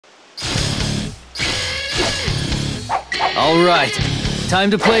All right, time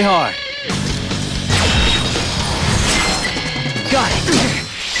to play hard. Got it.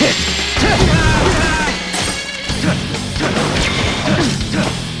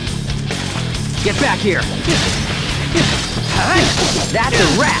 Get back here. That's a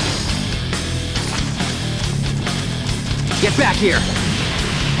wrap. Get back here.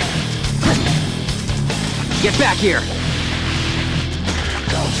 Get back here.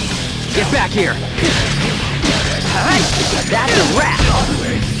 Get back here. That's a wrap.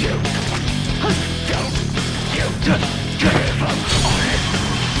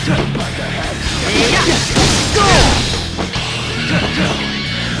 Go!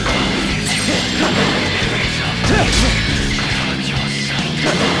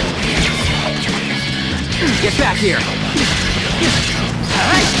 Get back here.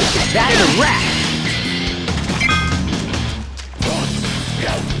 That's a wrap.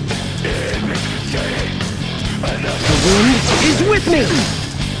 The wind is with me!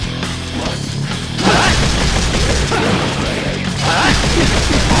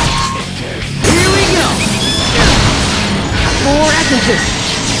 Here we go! 4 essences!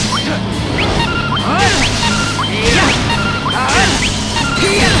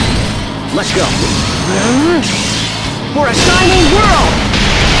 Let's go! For a shining world!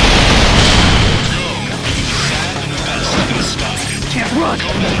 Can't run!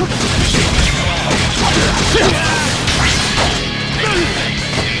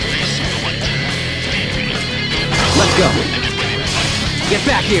 Let's go. Get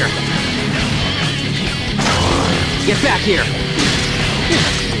back here. Get back here.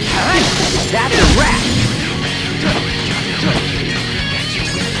 That's a wrap.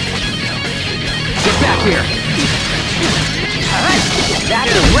 Get back here.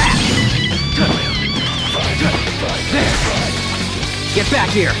 That's a wrap. Get back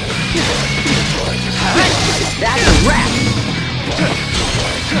here. That's a wrap.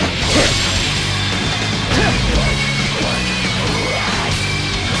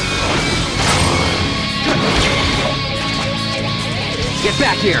 Get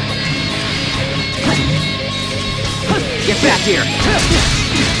back here. Get back here.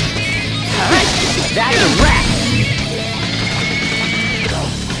 That's a wrap.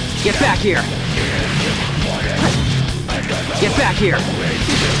 Get back here. Get back here.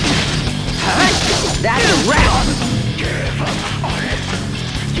 That's a wrap.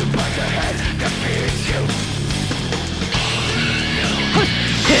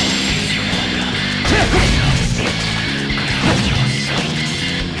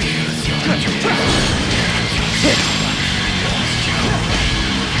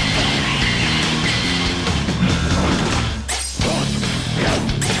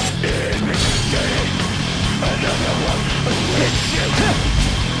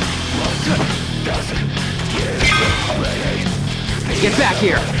 Get back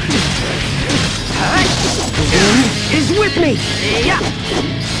here. The wind is with me.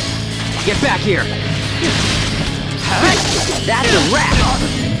 Get back here. That's a wrap.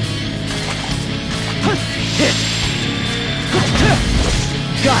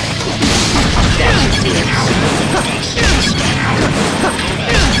 Got it. That should do it.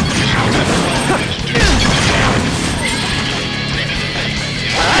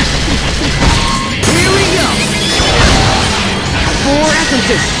 Here we go. 4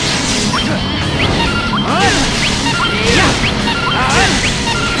 essences.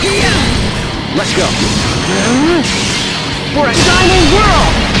 Let's go. For a shining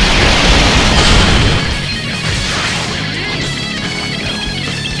world.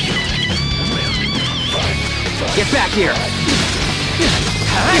 Get back here.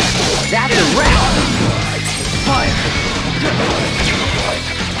 That's a wrap. Fire.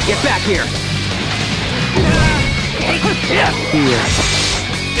 Get back here. Here.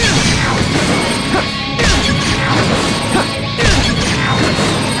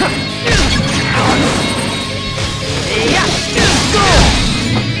 Go!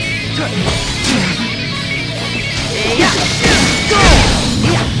 Go!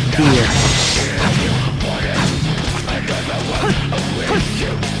 Here.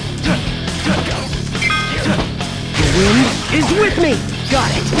 The wind is with me!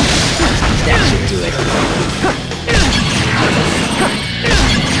 Got it! That should do it.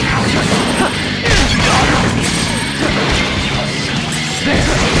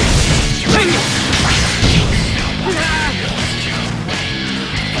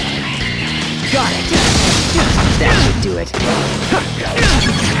 Got it! That should do it.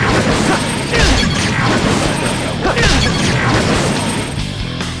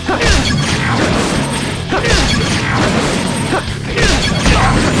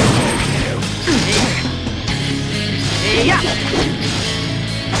 Yeah!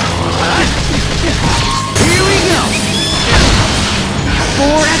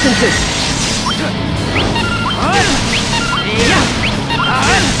 essences!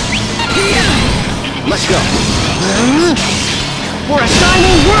 Let's go! For a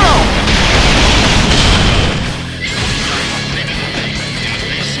shining world!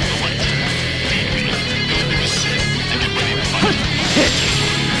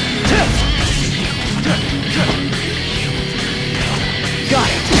 Got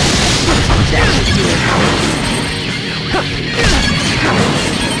it! That should do it!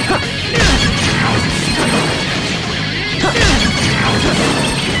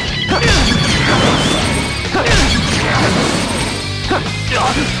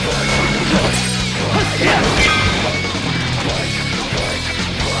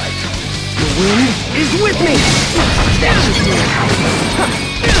 The wind is with me! That should do it!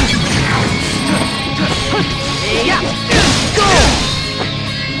 Go!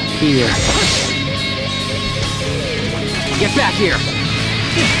 Here. Get back here!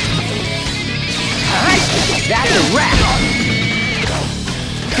 That's a wrap!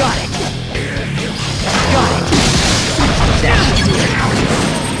 Got it! Got it! That should do it!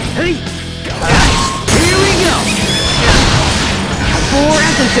 Hey! Here we go! 4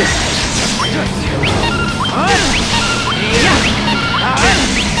 essences!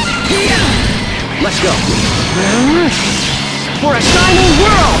 Let's go! For a shining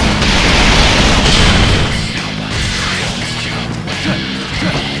world!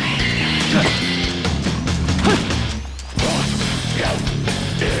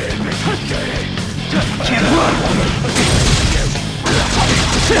 Can't run!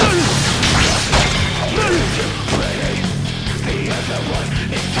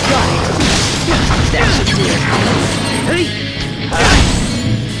 Got it! That should do it! Hey!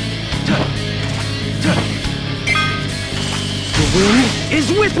 The wind is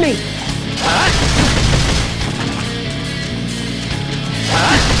with me!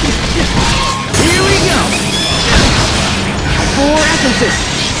 Here we go! 4 essences!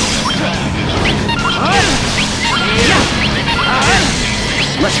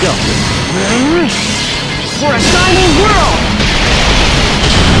 Let's go! For a shining world!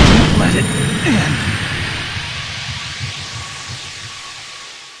 Let it end.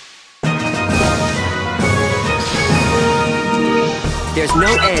 There's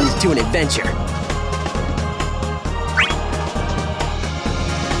no end to an adventure.